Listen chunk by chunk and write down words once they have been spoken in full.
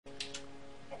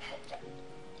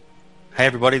Hey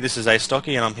everybody, this is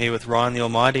Astocky and I'm here with Ryan the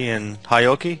Almighty and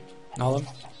Hayoki. Alan.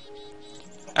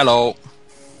 Hello.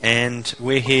 And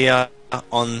we're here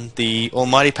on the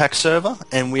Almighty Pack server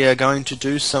and we are going to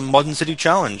do some Modern City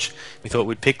Challenge. We thought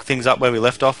we'd pick things up where we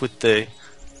left off with the...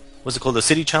 Was it called the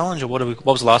City Challenge or what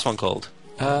was the last one called?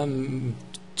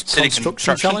 City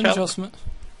Construction Challenge or something?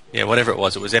 Yeah, whatever it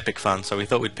was epic fun. So we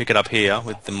thought we'd pick it up here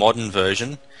with the modern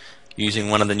version using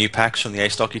one of the new packs from the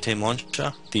Astocky team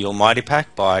launcher, the Almighty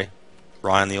Pack by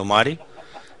Ryan the Almighty.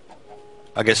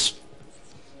 I guess,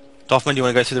 Doffman, do you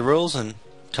want to go through the rules and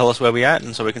tell us where we're at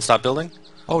and so we can start building?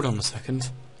 Hold on a second.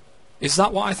 Is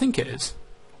that what I think it is?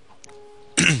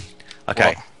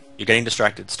 Okay, What? You're getting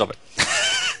distracted. Stop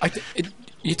it.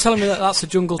 You're telling me that that's a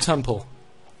jungle temple?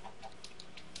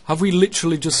 Have we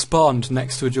literally just spawned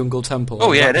next to a jungle temple?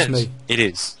 Oh yeah, it it is. is. It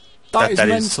is. That is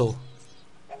mental.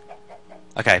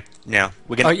 Okay, now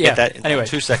we're going to get that in anyway.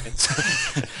 2 seconds.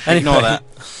 Anyway. Ignore that.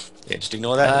 Yeah, just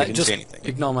ignore that. You didn't just see anything.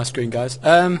 ignore my screen, guys.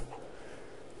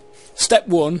 Step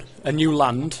 1, a new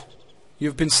land. You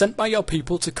have been sent by your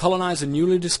people to colonise a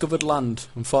newly discovered land.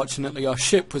 Unfortunately, your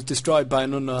ship was destroyed by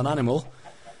an unknown animal.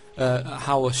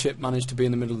 How a ship managed to be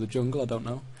in the middle of the jungle, I don't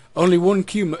know. Only one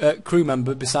crew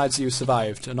member besides you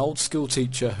survived, an old school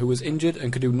teacher who was injured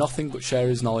and could do nothing but share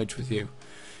his knowledge with you.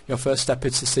 Your first step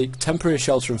is to seek temporary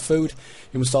shelter and food.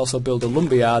 You must also build a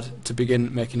lumberyard to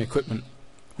begin making equipment.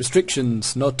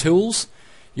 Restrictions: no tools,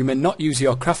 you may not use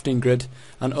your crafting grid,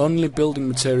 and only building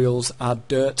materials are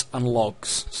dirt and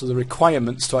logs. So the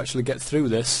requirements to actually get through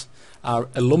this are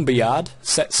a lumberyard,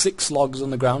 set 6 logs on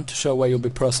the ground to show where you'll be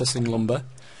processing lumber,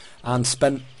 and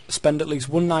spend at least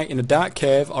one night in a dark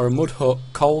cave or a mud hut,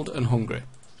 cold and hungry.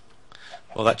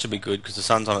 Well, that should be good because the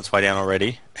sun's on its way down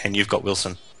already, and you've got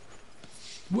Wilson.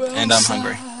 Wilson! And I'm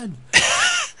hungry.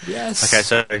 Yes. Okay,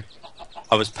 so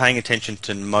I was paying attention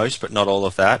to most, but not all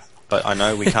of that. But I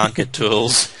know we can't get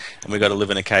tools, and we've got to live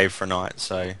in a cave for a night.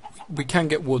 So We can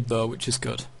get wood though, which is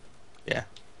good. yeah,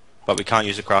 but we can't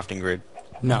use a crafting grid.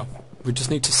 No, we just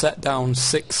need to set down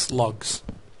 6 logs,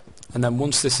 and then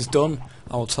once this is done,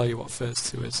 I will tell you what phase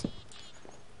 2 is.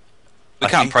 We I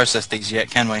can't think- process these yet,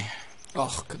 can we?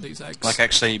 Oh, look at these eggs. Like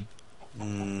actually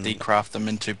decraft them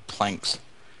into planks.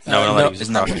 No, we're not no, allowed to use a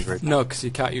isn't that- crafting grid. No, because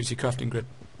you can't use your crafting grid.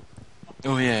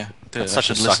 Oh yeah. Dude, That's I such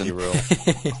a should sucky listen. rule.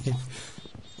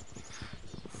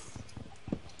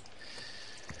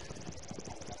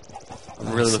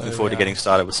 I'm really looking forward to getting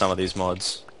started with some of these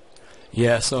mods.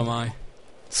 Yeah, so am I.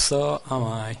 So am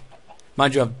I.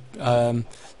 Mind you,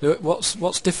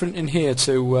 what's different in here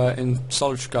to in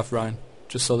SolidCraft, Ryan?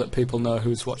 Just so that people know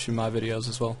who's watching my videos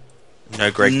as well. No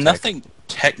Greg tech. Nothing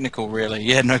technical really.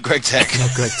 Yeah, no Greg Tech. No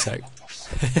Greg Tech.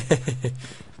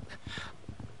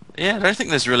 Yeah, I don't think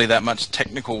there's really that much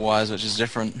technical wise which is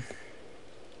different.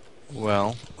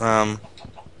 Well,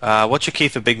 what's your key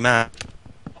for big map?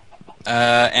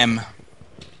 M.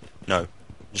 No,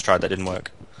 just tried that, didn't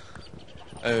work.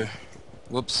 Oh.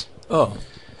 Whoops. Oh,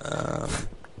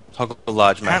 Toggle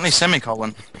large map. Apparently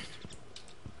semicolon.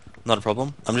 Not a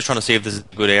problem. I'm just trying to see if there's a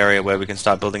good area where we can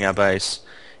start building our base.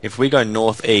 If we go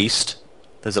northeast,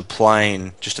 there's a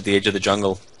plain just at the edge of the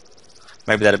jungle.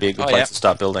 Maybe that'd be a good Oh, place yeah. to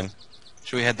start building.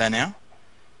 Should we head there now?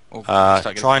 Or start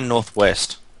getting- Try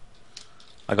northwest.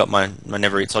 I got my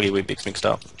Never Eat Soggy Weet-Bix mixed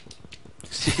up.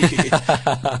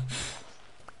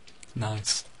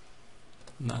 nice.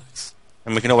 Nice.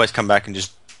 And we can always come back and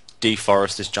just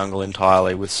deforest this jungle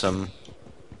entirely with some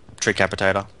tree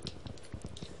capitator.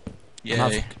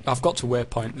 And Yay. I've got to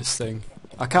waypoint this thing.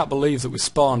 I can't believe that we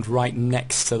spawned right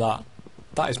next to that.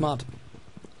 That is mad.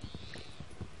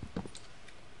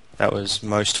 That was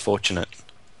most fortunate.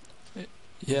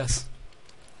 Yes.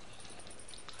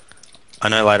 I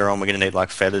know later on we're going to need like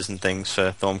feathers and things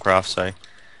for Thorncraft, so...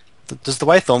 Does the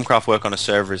way Thorncraft work on a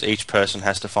server is each person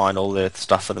has to find all their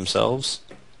stuff for themselves?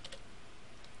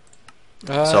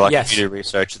 So like yes. if you do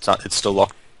research, it's still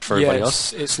locked for Yeah, everybody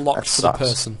else? it's locked That for sucks. the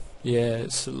person. Yeah,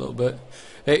 it's a little bit.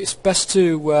 It's best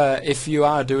to, if you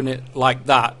are doing it like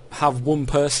that, have one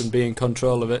person be in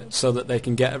control of it so that they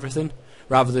can get everything,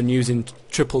 rather than using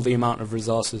triple the amount of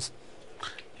resources.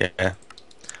 Yeah.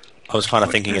 I was kind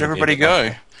of thinking... Where'd it'd be a everybody bit go?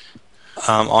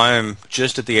 like- I am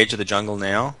just at the edge of the jungle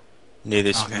now, near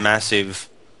this Okay. massive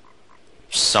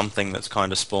something that's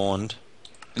kind of spawned.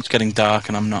 It's getting dark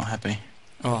and I'm not happy.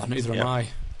 Oh, neither Yep. am I.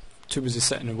 Too busy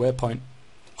setting a waypoint.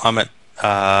 I'm at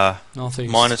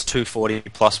Northeast. minus 240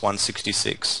 plus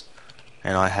 166,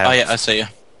 and I have Oh yeah, I see you.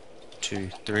 2,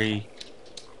 3,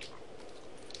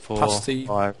 4, Past the-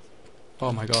 5.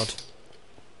 Oh my god.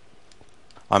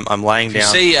 I'm laying If you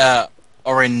down. see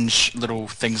orange little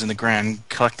things in the ground,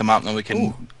 collect them up and then we can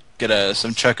Ooh. get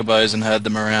some chocobos and herd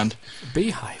them around.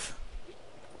 Beehive.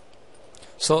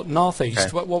 So northeast. Okay.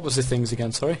 What was the things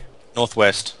again? Sorry.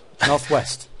 Northwest.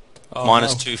 Northwest. Oh,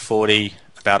 Minus no. 240,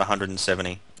 about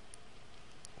 170.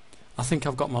 I think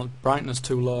I've got my brightness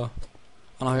too low,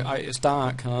 and it's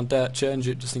dark, and I dare change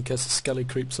it just in case the skelly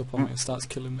creeps up on me and starts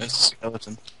killing me. It's a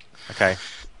skeleton. Okay,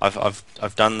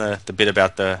 I've done the bit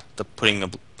about the putting a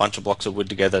bunch of blocks of wood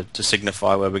together to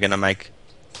signify where we're going to make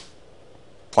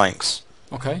planks.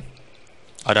 Okay.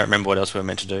 I don't remember what else we were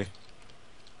meant to do.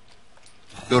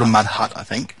 Build a mud hut, I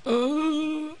think.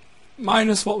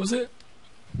 Minus what was it?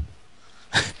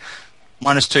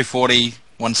 Minus 240,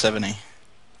 170.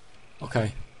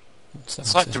 Okay.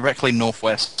 It's like directly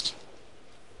northwest.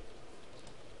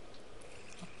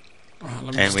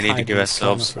 Right, And we need to give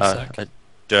ourselves a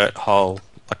dirt hole,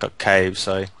 like a cave,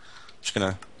 so I'm just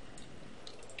going to...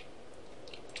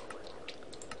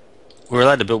 We're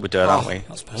allowed to build with dirt, aren't we?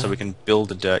 That's better. So we can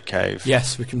build a dirt cave.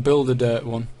 Yes, we can build a dirt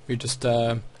one. We just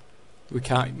we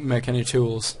can't make any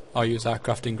tools or use our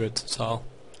crafting grids at all.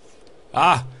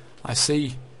 Ah, I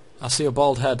see a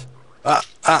bald head.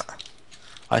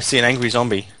 I see an angry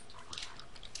zombie.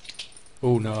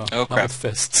 Oh no! Oh Not crap! with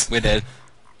fists. We're dead.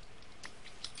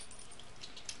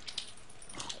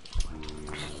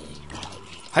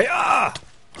 Hiya!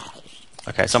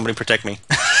 Okay, somebody protect me.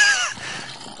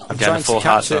 I'm down trying to 4 to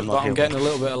hearts, catch so it, I'm but not I'm healed. getting a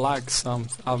little bit of lag, so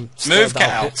I'm scared Move, that I'll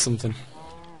cow. hit something.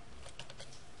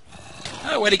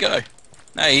 Oh, where'd he go?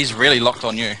 No, he's really locked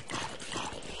on you.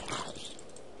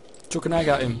 Chuck an egg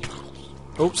at him.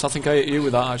 Oops, I think I hit you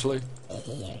with that actually.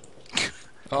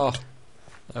 Oh,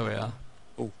 there we are.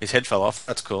 Ooh, his head fell off.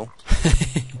 That's cool.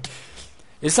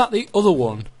 Is that the other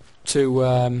one? To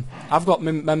I've got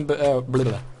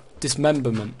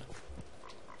dismemberment.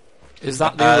 Is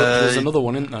that the other? There's another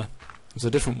one, isn't there? There's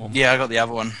a different one. Yeah, I got the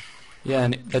other one. Yeah,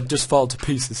 and it just fall to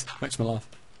pieces. Makes me laugh.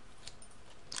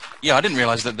 Yeah, I didn't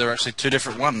realise that there are actually 2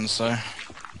 different ones, so...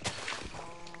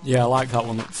 Yeah, I like that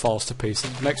one that falls to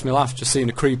pieces. It makes me laugh just seeing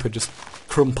a creeper just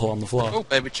crumple on the floor. Oh,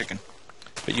 baby chicken.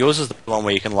 But yours is the one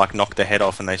where you can like knock their head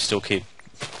off and they still keep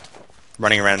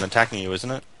running around and attacking you, isn't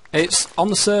it? It's on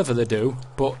the server they do,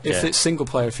 but if Yeah. it's single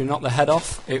player, if you knock the head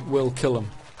off, it will kill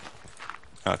them.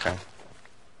 Okay.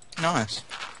 Nice.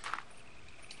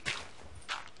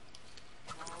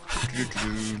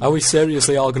 Are we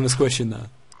seriously all going to squish in there?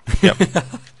 Yep.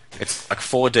 It's like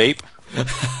 4 deep. So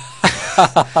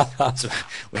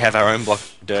we have our own block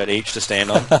of dirt each to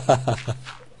stand on. I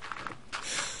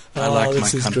like my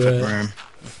this is comfort great. room.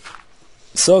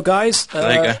 So guys,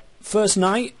 There you go. first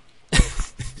night.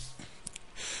 Nice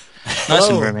Hello.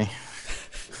 and roomy.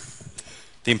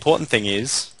 The important thing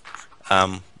is,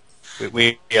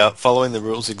 we are following the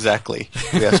rules exactly.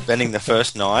 We are spending the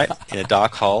first night in a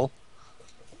dark hole,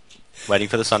 waiting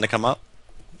for the sun to come up.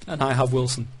 And I have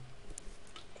Wilson.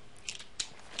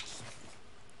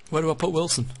 Where do I put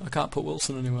Wilson? I can't put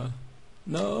Wilson anywhere.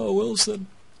 No, Wilson.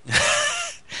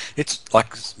 It's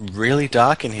like really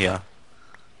dark in here.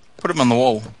 Put him on the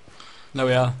wall. There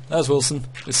we are. There's Wilson.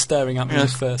 He's staring at me in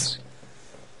his face.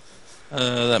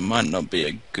 That might not be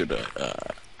a good...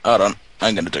 hold on.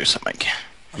 I'm going to do something.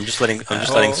 I'm just letting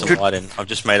some light in. I've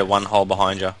just made a 1 hole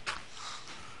behind you.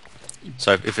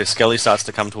 So if a skelly starts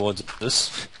to come towards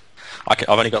us, I've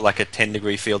only got like a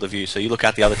 10-degree field of view. So you look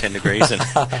out the other 10 degrees and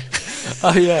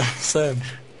Oh yeah, same.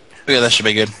 Yeah, that should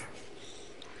be good.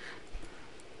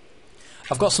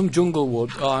 I've got some jungle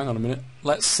wood. Oh, hang on a minute.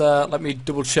 Let me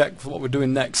double check for what we're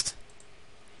doing next.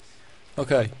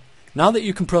 Okay. Now that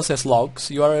you can process logs,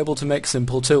 you are able to make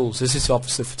simple tools. This is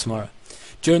obviously for tomorrow.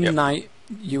 During the night,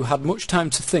 you had much time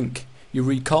to think. You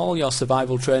recall your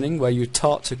survival training where you were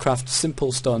taught to craft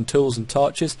simple stone tools and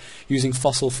torches using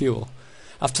fossil fuel.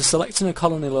 After selecting a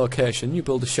colony location, you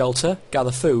build a shelter,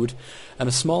 gather food, and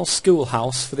a small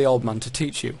schoolhouse for the old man to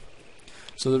teach you.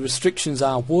 So the restrictions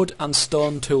are wood and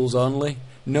stone tools only.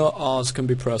 No ores can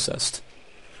be processed.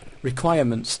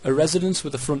 Requirements: a residence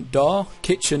with a front door,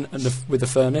 kitchen and with a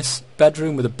furnace,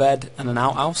 bedroom with a bed and an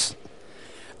outhouse,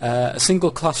 a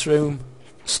single classroom,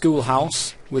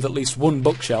 schoolhouse with at least 1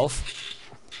 bookshelf,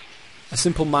 a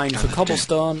simple mine for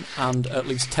cobblestone, and at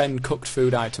least 10 cooked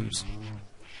food items.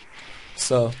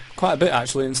 So, quite a bit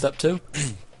actually in step 2.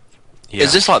 yeah.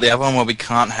 Is this like the other one where we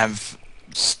can't have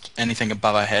anything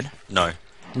above our head? No.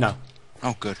 No.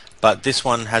 Oh, good. But this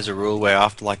one has a rule where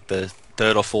after like the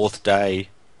 3rd or 4th day,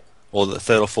 or the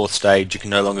 3rd or 4th stage, you can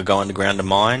no longer go underground to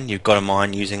mine. You've got to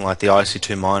mine using like the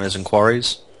IC2 miners and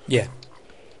quarries. Yeah.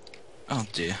 Oh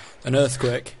dear. An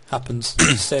earthquake happens.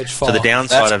 Stage 4. So the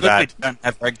downside That's of good that, we don't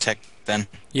have reg tech then.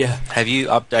 Yeah. have you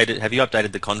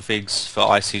updated the configs for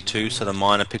IC2 so the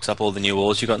miner picks up all the new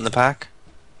ores you got in the pack?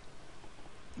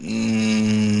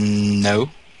 No.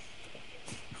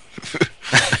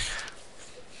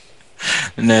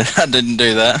 No, I didn't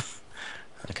do that.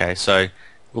 Okay, so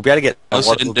we'll be able to get. I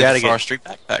also didn't do able the to get. forestry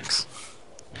backpacks.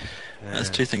 That's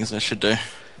 2 things I should do.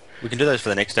 We can do those for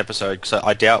the next episode. So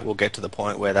I doubt we'll get to the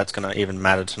point where that's going to even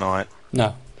matter tonight.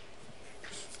 No.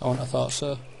 I wouldn't have thought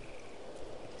so.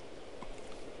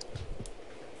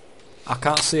 I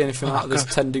can't see anything out of this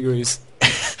 10 degrees.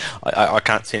 I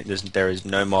can't see it. There is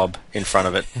no mob in front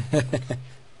of it.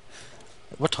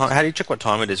 What time? How do you check what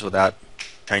time it is without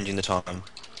changing the time?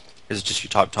 Is it just you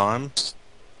type time?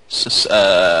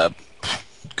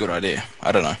 Good idea.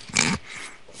 I don't know.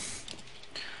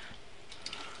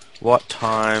 What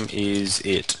time is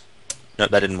it? Nope,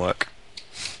 that didn't work.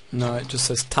 No, it just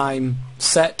says time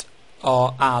set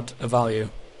or add a value.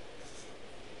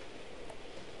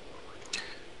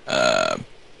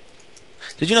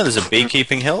 Did you know there's a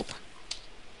beekeeping help?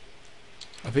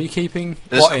 A beekeeping?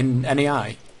 What, in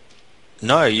NEI?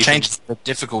 No, you change the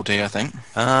difficulty, I think.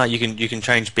 You can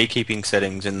change beekeeping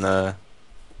settings in the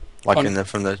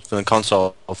from the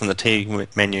console or from the T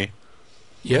menu.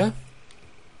 Yeah.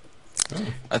 Oh.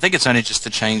 I think it's only just to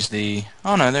change the.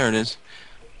 Oh no, there it is.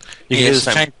 You can do the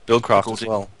same Buildcraft as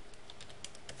well.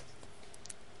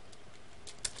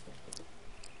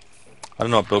 I don't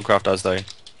know what Buildcraft does though.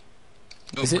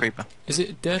 Creeper. Is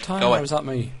it daytime or is that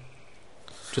me?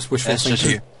 Just wishful thinking.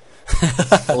 Just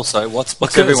you. Also, what's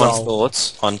everyone's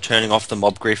thoughts on turning off the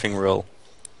mob griefing rule?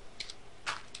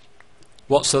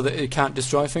 What, so that it can't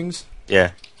destroy things?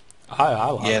 Yeah. I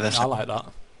like that.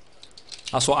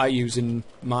 That's what I use in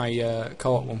my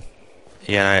co-op one.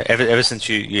 Yeah, ever since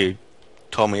you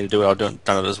told me to do it, I've done it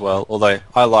as well. Although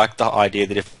I like the idea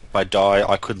that if I die,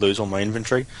 I could lose all my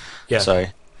inventory. Yeah. So,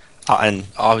 and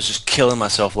I was just killing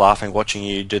myself laughing watching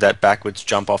you do that backwards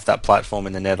jump off that platform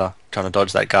in the Nether, trying to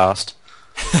dodge that ghast.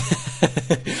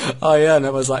 Oh yeah, and I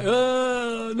was like,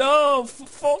 oh no, for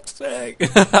fuck's sake! You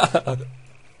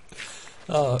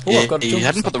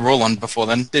hadn't put the rule on before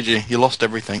then, did you? You lost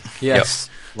everything. Yes.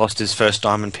 Yep. Lost his first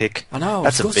diamond pick. I know.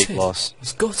 That's a big loss. I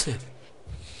was gutted.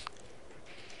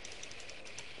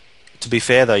 To be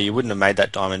fair though, you wouldn't have made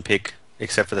that diamond pick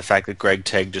except for the fact that Greg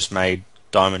Tegg just made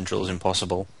diamond drills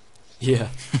impossible. Yeah,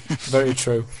 very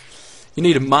true. You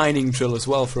need a mining drill as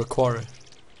well for a quarry.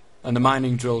 And the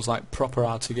mining drill's like proper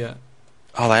hard to get.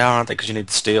 Oh, they are, aren't they? Because you need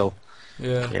the steel.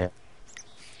 Yeah. Yeah.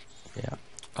 Yeah.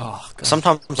 Oh, God.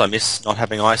 Sometimes I miss not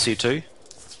having IC2.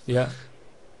 Yeah.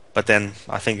 But then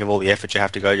I think of all the effort you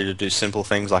have to go to do simple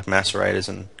things like macerators,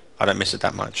 and I don't miss it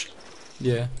that much.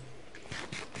 Yeah.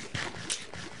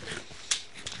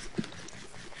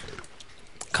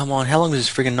 Come on, how long does this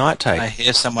friggin' night take? I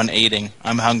hear someone eating.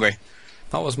 I'm hungry.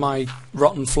 That was my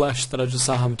rotten flesh that I just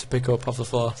happened to pick up off the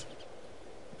floor.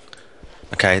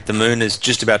 Okay, the moon is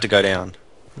just about to go down.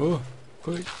 Oh,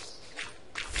 quick.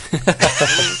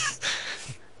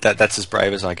 That's as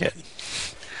brave as I get.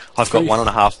 I've got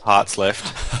 1.5 hearts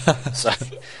left. So.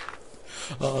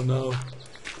 Oh no.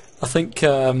 I think,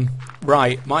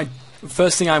 right, my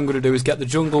first thing I'm going to do is get the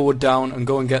jungle wood down and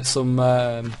go and get some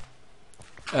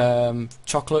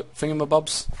chocolate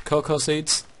thingamabobs, cocoa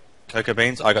seeds. Cocoa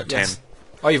beans? I got 10.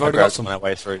 Oh, you've already got some. On our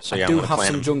way through, so I yeah, do I'm have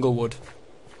some jungle wood.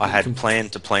 I had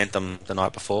planned to plant them the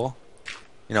night before.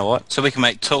 You know what? So we can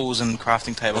make tools and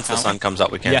crafting tables. Once the sun comes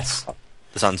up, we can. Yes.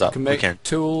 The sun's up. We can make we can.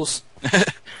 tools.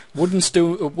 Wooden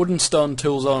stone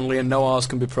tools only, and no ores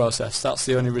can be processed. That's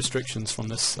the only restrictions from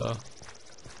this. So.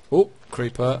 Oh,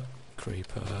 creeper.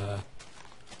 Creeper.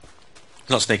 He's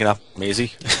not sneaking up on me, is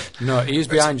he? No, he is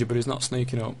behind you, but he's not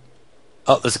sneaking up.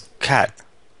 Oh, there's a cat.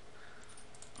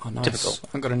 Oh, nice. Typical. I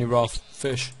haven't got any raw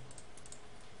fish.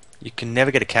 You can never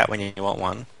get a cat when you want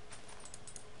one.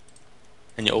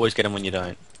 And you always get them when you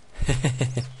don't.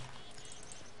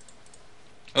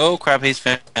 Oh crap, he's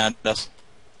found us.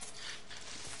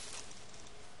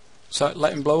 So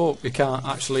let him blow up. You can't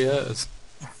actually hurt us.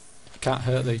 You can't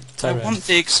hurt the I terror. want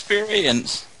the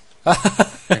experience.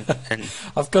 and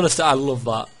I've got to say, I love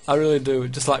that. I really do.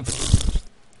 Just like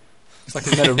it's like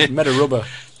made of rubber.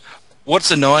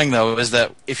 What's annoying though is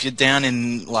that if you're down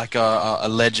in like a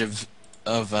ledge of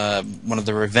one of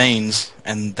the ravines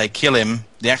and they kill him,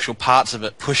 the actual parts of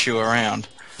it push you around.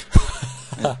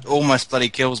 It almost bloody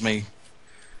kills me.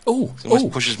 Oh, It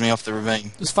almost pushes me off the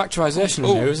ravine. There's factorization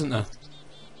in here, isn't there?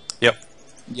 Yep.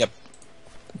 Yep.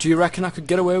 Do you reckon I could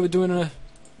get away with doing a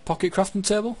pocket crafting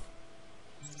table?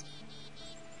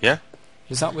 Yeah.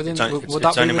 Is that within? it's Would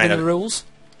that be only within made the rules?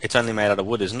 It's only made out of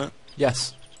wood, isn't it?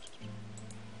 Yes.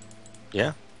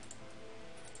 Yeah.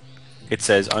 It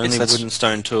says only that's- wooden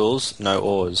stone tools, no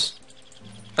ores.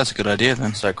 That's a good idea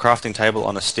then. So crafting table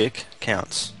on a stick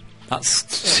counts.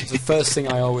 That's the first thing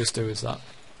I always do. Is that?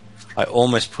 I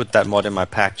almost put that mod in my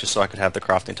pack just so I could have the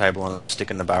crafting table and stick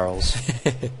in the barrels.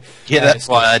 Yeah, that's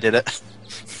why I did it.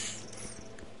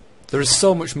 There is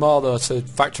so much more though to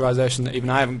factorization that even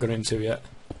I haven't gone into yet.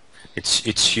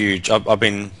 It's huge. I've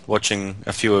been watching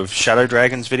a few of Shadow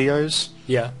Dragon's videos.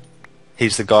 Yeah.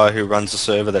 He's the guy who runs the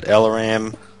server that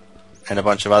Elaram and a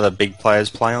bunch of other big players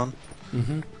play on.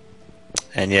 Mhm.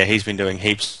 And yeah, he's been doing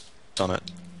heaps on it.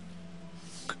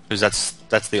 Because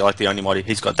that's the only mod.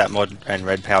 He's got that mod and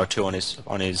Red Power 2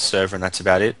 on his server, and that's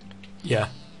about it. Yeah.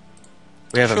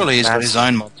 We have Surely he's got his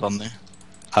own mods on there.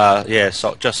 Yeah,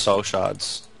 just Soul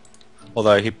Shards.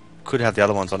 Although he could have the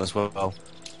other ones on as well.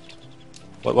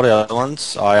 What are the other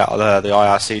ones? The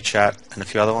IRC chat and a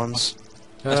few other ones.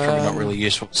 That's probably not really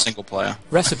useful for single player.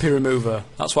 Recipe remover.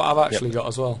 That's what I've actually got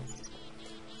as well.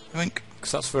 I think.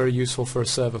 Because that's very useful for a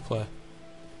server player.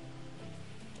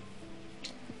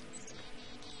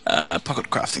 A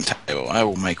pocket crafting table. I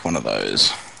will make one of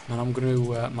those. And I'm going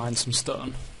to mine some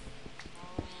stone.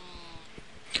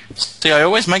 See, I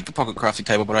always make the pocket crafting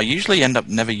table, but I usually end up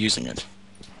never using it.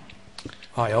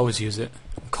 I always use it.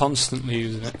 I'm constantly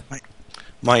using it.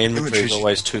 My inventory is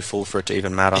always too full for it to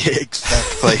even matter. Yeah,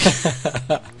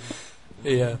 exactly.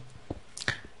 Yeah.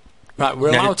 Right, we're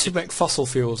allowed to make fossil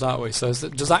fuels, aren't we? So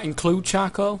does that include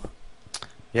charcoal?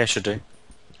 Yeah, should do.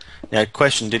 Now,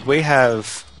 question: did we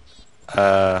have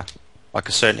like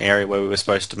a certain area where we were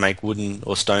supposed to make wooden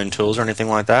or stone tools or anything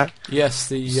like that?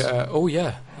 Yes. Oh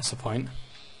yeah, that's the point.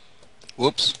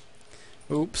 Whoops.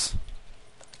 Oops.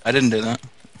 I didn't do that.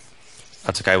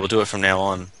 That's okay. We'll do it from now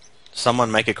on.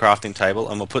 Someone make a crafting table,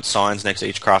 and we'll put signs next to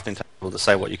each crafting table to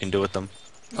say what you can do with them.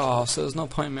 Oh, so there's no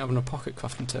point in me having a pocket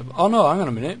crafting table. Oh no, hang on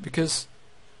a minute, because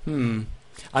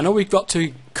I know we've got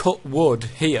to cut wood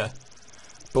here,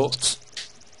 but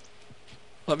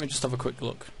let me just have a quick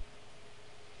look.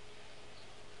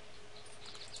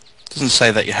 Doesn't say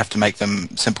that you have to make them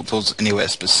simple tools anywhere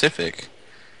specific.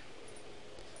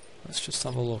 Let's just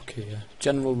have a look here.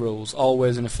 General rules,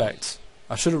 always in effect.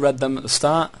 I should have read them at the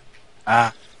start.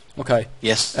 Ah. Okay.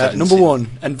 Yes. Number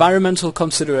 1. Environmental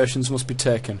considerations must be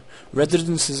taken.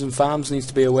 Residences and farms need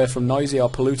to be away from noisy or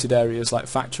polluted areas like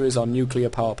factories or nuclear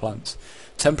power plants.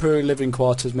 Temporary living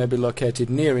quarters may be located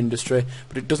near industry,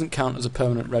 but it doesn't count as a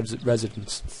permanent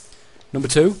residence. Number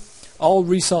 2. All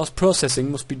resource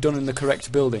processing must be done in the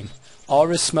correct building.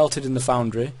 Ore is smelted in the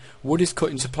foundry, wood is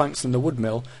cut into planks in the wood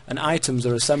mill, and items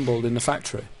are assembled in the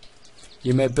factory.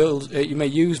 You may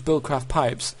use buildcraft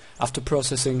pipes after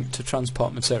processing to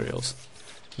transport materials.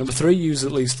 Number 3, use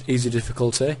at least easy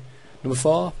difficulty. Number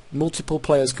 4, multiple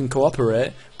players can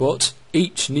cooperate, but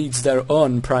each needs their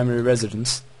own primary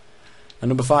residence. And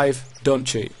number 5, don't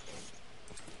cheat.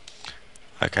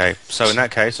 Okay, so in that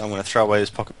case, I'm going to throw away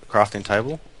this pocket crafting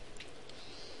table.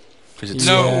 Because it's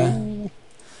No.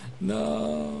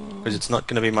 because it's not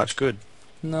going to be much good.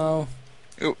 No.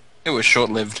 It was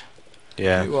short-lived.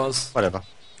 Yeah. It was. Whatever.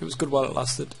 It was good while it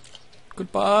lasted.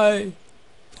 Goodbye.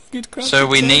 So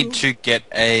we need to get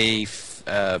a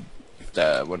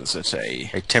what does it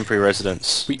say? A temporary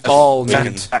residence. We all we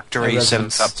need Factory a set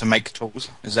residence. up to make tools.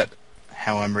 Is that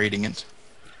how I'm reading it?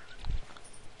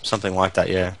 Something like that,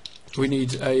 yeah. We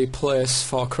need a place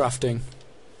for crafting.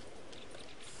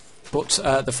 But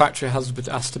the factory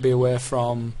has to be away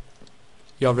from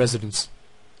your residence.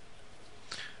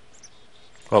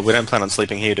 Well, we don't plan on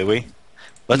sleeping here, do we?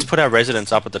 Let's put our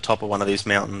residence up at the top of one of these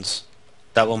mountains.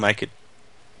 That will make it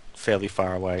fairly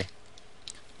far away.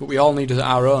 But we all need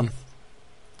our own.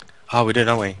 Oh, we do,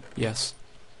 don't we? Yes.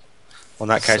 Well, in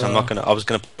that case, So- I was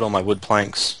gonna put all my wood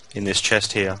planks in this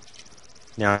chest here.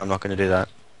 Now I'm not gonna do that.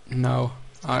 No.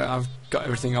 I've got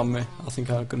everything on me. I think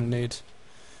I'm going to need...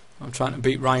 I'm trying to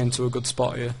beat Ryan to a good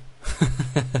spot here.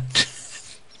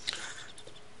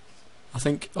 I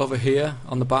think over here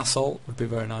on the basalt would be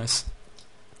very nice.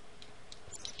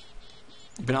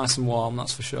 It'd be nice and warm,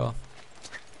 that's for sure.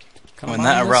 Can I When mine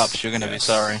that this? erupts, you're going to be Yes.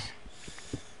 sorry.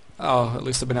 Oh, at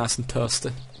least it'll be nice and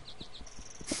toasty.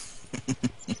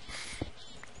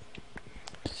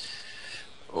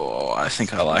 Oh, I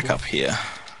think I like up here.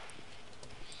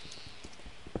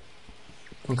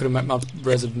 I'm going to make my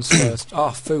residence first.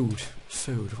 Oh, food.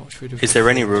 Food. What should we do? Is for there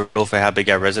any food? rule for how big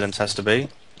our residence has to be?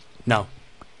 No.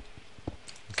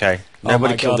 Okay. Oh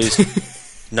Nobody my kill God.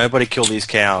 these. Nobody kill these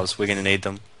cows. We're gonna need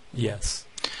them. Yes.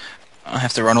 I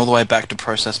have to run all the way back to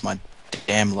process my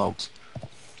damn logs.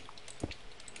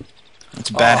 It's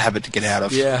a bad Oh, habit to get out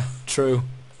of. Yeah, true.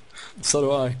 So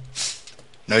do I.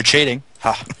 No cheating.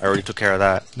 Ha. I already took care of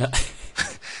that. No.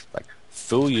 Like,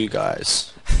 fool you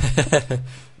guys.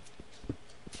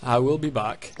 I will be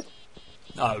back.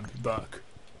 I'll be back.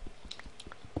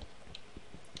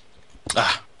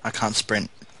 Ah, I can't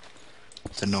sprint.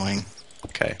 It's annoying.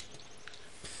 Okay.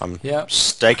 I'm Yep.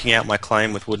 staking out my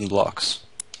claim with wooden blocks.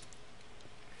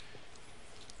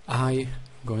 I'm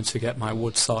going to get my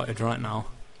wood sorted right now.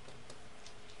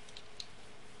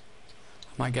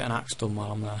 I might get an axe done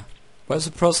while I'm there. Where's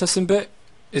the processing bit?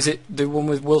 Is it the one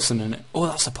with Wilson in it? Oh,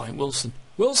 that's the point, Wilson.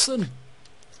 Wilson!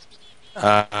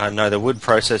 No, the wood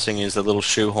processing is the little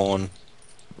shoehorn.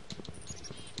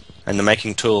 And the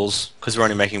making tools, because we're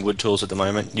only making wood tools at the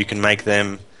moment, you can make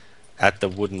them at the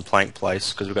wooden plank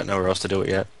place, because we've got nowhere else to do it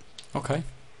yet. Okay.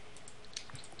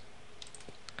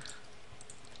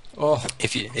 Oh,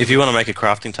 If you want to make a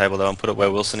crafting table though and put it where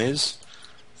Wilson is,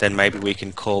 then maybe we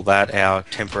can call that our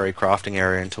temporary crafting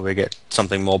area until we get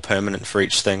something more permanent for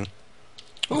each thing.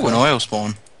 Ooh, an oil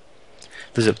spawn.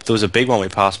 There was a big one we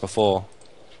passed before.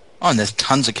 Oh, and there's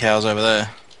tons of cows over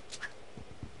there.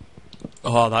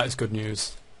 oh, that is good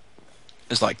news.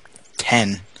 There's like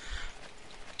 10.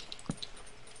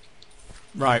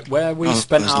 Right, where we Oh,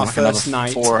 spent there's our like first another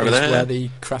night is 4 over there. where the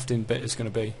crafting bit is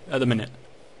going to be at the minute.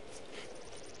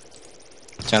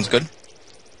 Sounds good.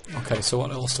 Okay, so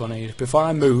what else do I need? Before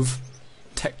I move,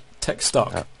 tech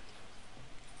stock.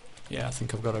 Yeah, I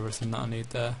think I've got everything that I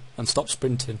need there. And stop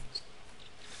sprinting.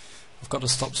 I've got to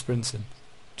stop sprinting.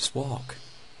 Just walk.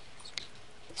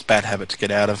 It's a bad habit to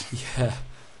get out of. Yeah.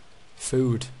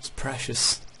 Food. It's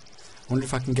precious. I wonder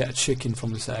if I can get a chicken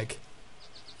from this egg.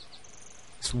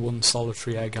 This one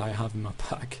solitary egg I have in my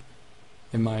pack.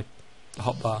 In my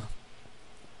hotbar.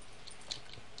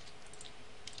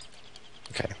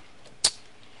 Okay.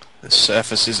 The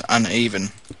surface is uneven.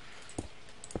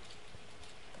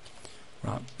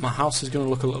 Right, my house is going to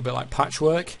look a little bit like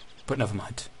patchwork, but never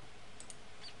mind.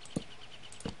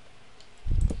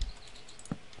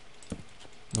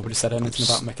 Nobody said anything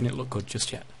about making it look good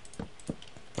just yet.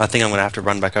 I think I'm going to have to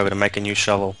run back over to make a new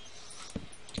shovel.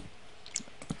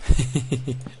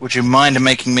 Would you mind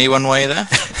making me one way there?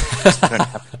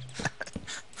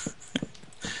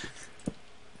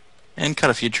 And cut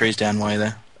a few trees down way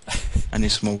there. Only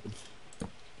small.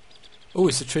 Oh,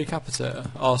 it's a tree capitator,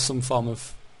 or some form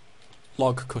of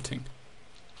log cutting.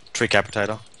 Tree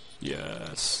capitator.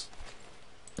 Yes.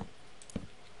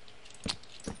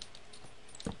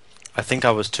 I think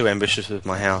I was too ambitious with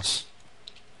my house.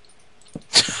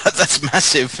 That's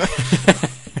massive.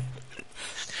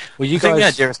 Well, you I think the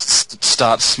guys, idea is to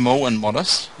start small and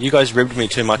modest. you guys ribbed me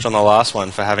too much on the last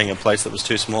one for having a place that was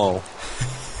too small.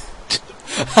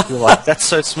 You're like, that's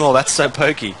so small, that's so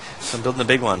pokey. So I'm building a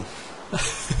big one.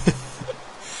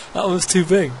 That was too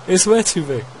big. It's way too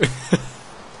big.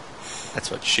 That's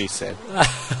what she said.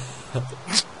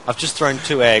 I've just thrown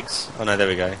 2 eggs. Oh no, there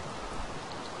we go.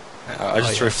 I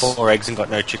just threw 4 eggs and got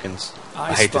no chickens.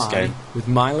 I hate this spy, game. with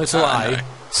my little eye, no.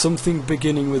 something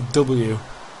beginning with W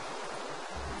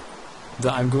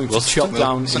that I'm going to Wilson? chop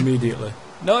down Wilson? immediately.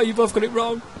 No, you both got it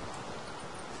wrong.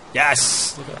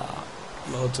 Yes! Look at that.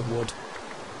 Loads of wood.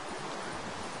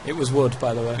 It was wood,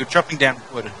 by the way. You're chopping down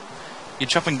wood. You're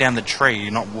chopping down the tree,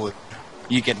 not wood.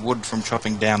 You get wood from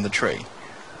chopping down the tree.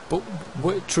 But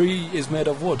what tree is made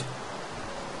of wood?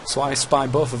 So I spy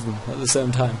both of them at the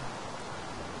same time.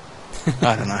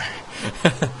 I don't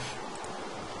know.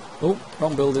 Oh,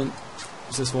 wrong building.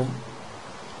 Is this one?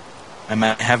 I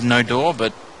may have no door,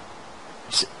 but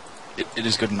it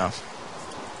is good enough.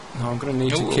 No, I'm going to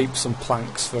need to Ooh. keep some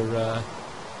planks for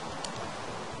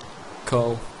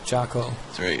coal, charcoal.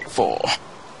 3, 4.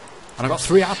 And I got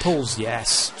 3 apples.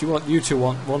 Yes. Do you two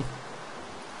want one?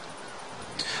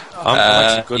 I'm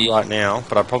actually good right now,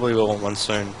 but I probably will want one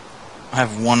soon. I have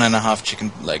 1.5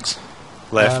 chicken legs.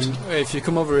 Left. If you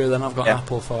come over here, then I've got Yeah. an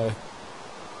apple for you.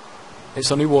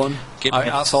 It's only one. Give me a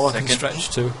That's all I can second. stretch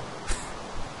to.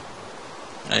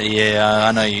 Yeah,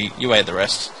 I know you ate the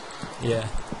rest. Yeah,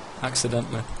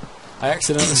 accidentally. I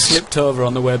accidentally slipped over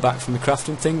on the way back from the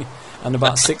crafting thing, and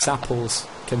about 6 apples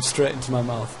came straight into my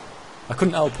mouth. I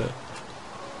couldn't help it.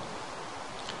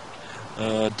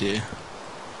 Oh dear.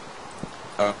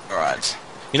 Alright.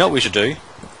 You know what we should do?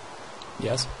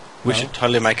 Yes. We No? should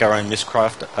totally make our own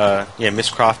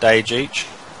Mistcraft age each,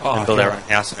 Oh, and build yeah. our own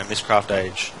house in a Mistcraft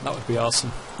age. That would be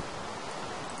awesome.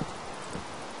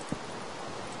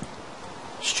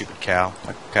 Stupid cow.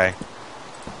 Okay.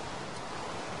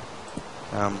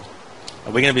 Are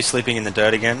we going to be sleeping in the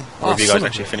dirt again, or Oh, have you son guys of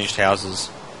actually a- finished houses?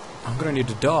 I'm going to need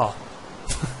a door.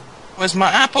 Where's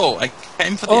my apple? I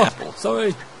came for the Oh, apple.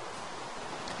 sorry.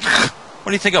 What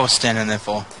do you think I was standing there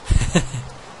for?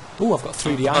 Oh, I've got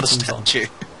 3D Not a items on. statue.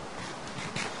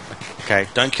 Okay,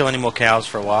 don't kill any more cows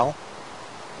for a while.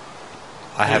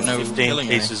 I have no 15 killing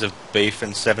pieces of beef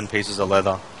and 7 pieces of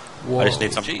leather. I just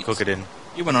need something jeez. to cook it in.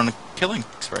 You went on a killing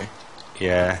spree.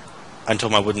 Yeah, until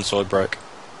my wooden sword broke.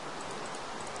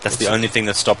 That's the only thing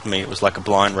that stopped me. It was like a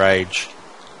blind rage.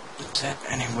 Is there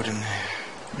any wood in there?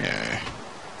 Yeah.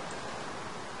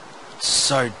 It's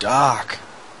so dark.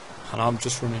 And I'm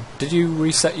just running. Did you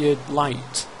reset your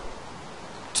light?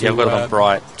 Yeah, I've got it on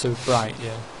bright. To bright,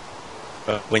 yeah.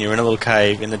 But when you're in a little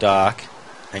cave in the dark,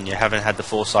 and you haven't had the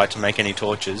foresight to make any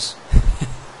torches...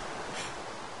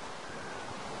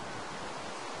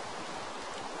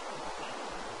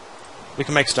 We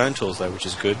can make stone tools though, which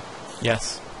is good.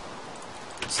 Yes.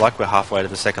 It's like we're halfway to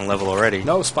the second level already.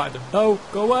 No, spider. No,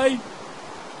 go away.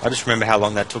 I just remember how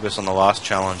long that took us on the last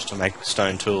challenge to make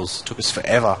stone tools. It took us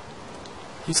forever.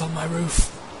 He's on my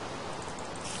roof.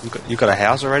 You got a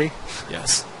house already?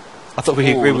 Yes. I thought we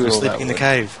agreed we were look at all sleeping in the that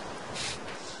cave.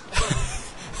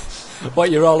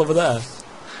 What, you're all over there?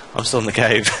 I'm still in the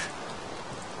cave.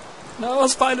 No,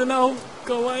 spider, no.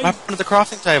 Go away. What happened to the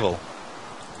crafting table?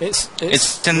 It's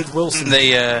in Wilson.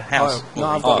 the house. Oh, no,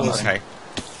 I've got Oh, Wilson. okay.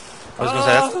 I was going to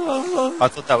say, I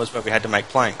thought that was where we had to make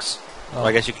planks. Oh. Well,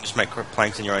 I guess you can just make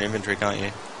planks in your own inventory, can't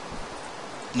you?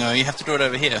 No, you have to do it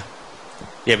over here.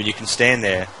 Yeah, but you can stand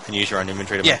there and use your own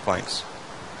inventory to Yeah. make planks.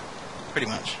 Pretty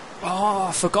much. Oh,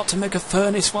 I forgot to make a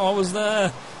furnace while I was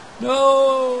there.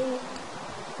 No!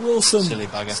 Wilson. Silly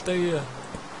bugger. Stay here.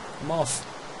 I'm off.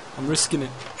 I'm risking it.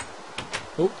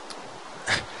 Oh.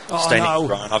 Oh, Stay no. near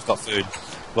Brian, I've got food.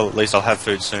 Well, at least I'll have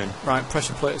food soon. Right,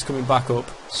 pressure plate is coming back up.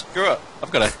 Screw it. I've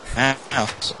got a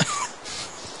house.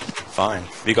 Fine.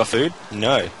 Have you got food?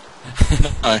 No.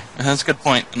 No, that's a good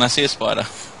point. And I see a spider.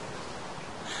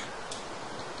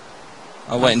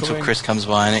 I'll wait until coming. Chris comes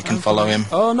by and it can follow him.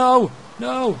 Oh, no!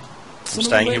 No! I'm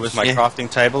staying here with my Yeah.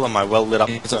 crafting table and my well-lit up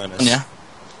Yeah. furnace. Yeah.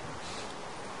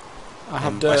 I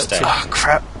have And dirt. my steak. Oh,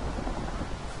 crap.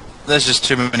 There's just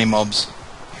too many mobs.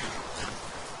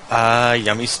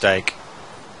 Yummy steak.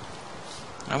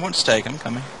 I want steak, I'm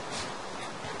coming.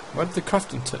 Where did the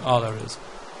crafting oh, there it is.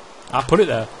 I put it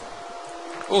there.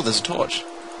 Oh, there's a torch.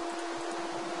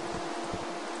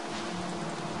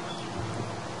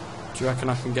 Do you reckon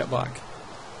I can get back?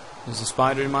 There's a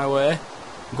spider in my way.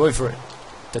 I'm going for it.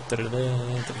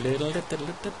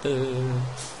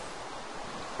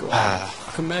 Go on. I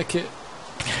can make it.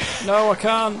 No, I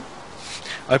can't.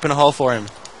 Open a hole for him.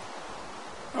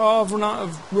 Oh, I've run out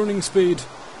of running speed.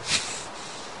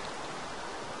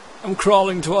 I'm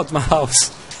crawling towards my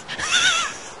house.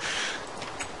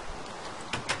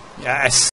 Yes.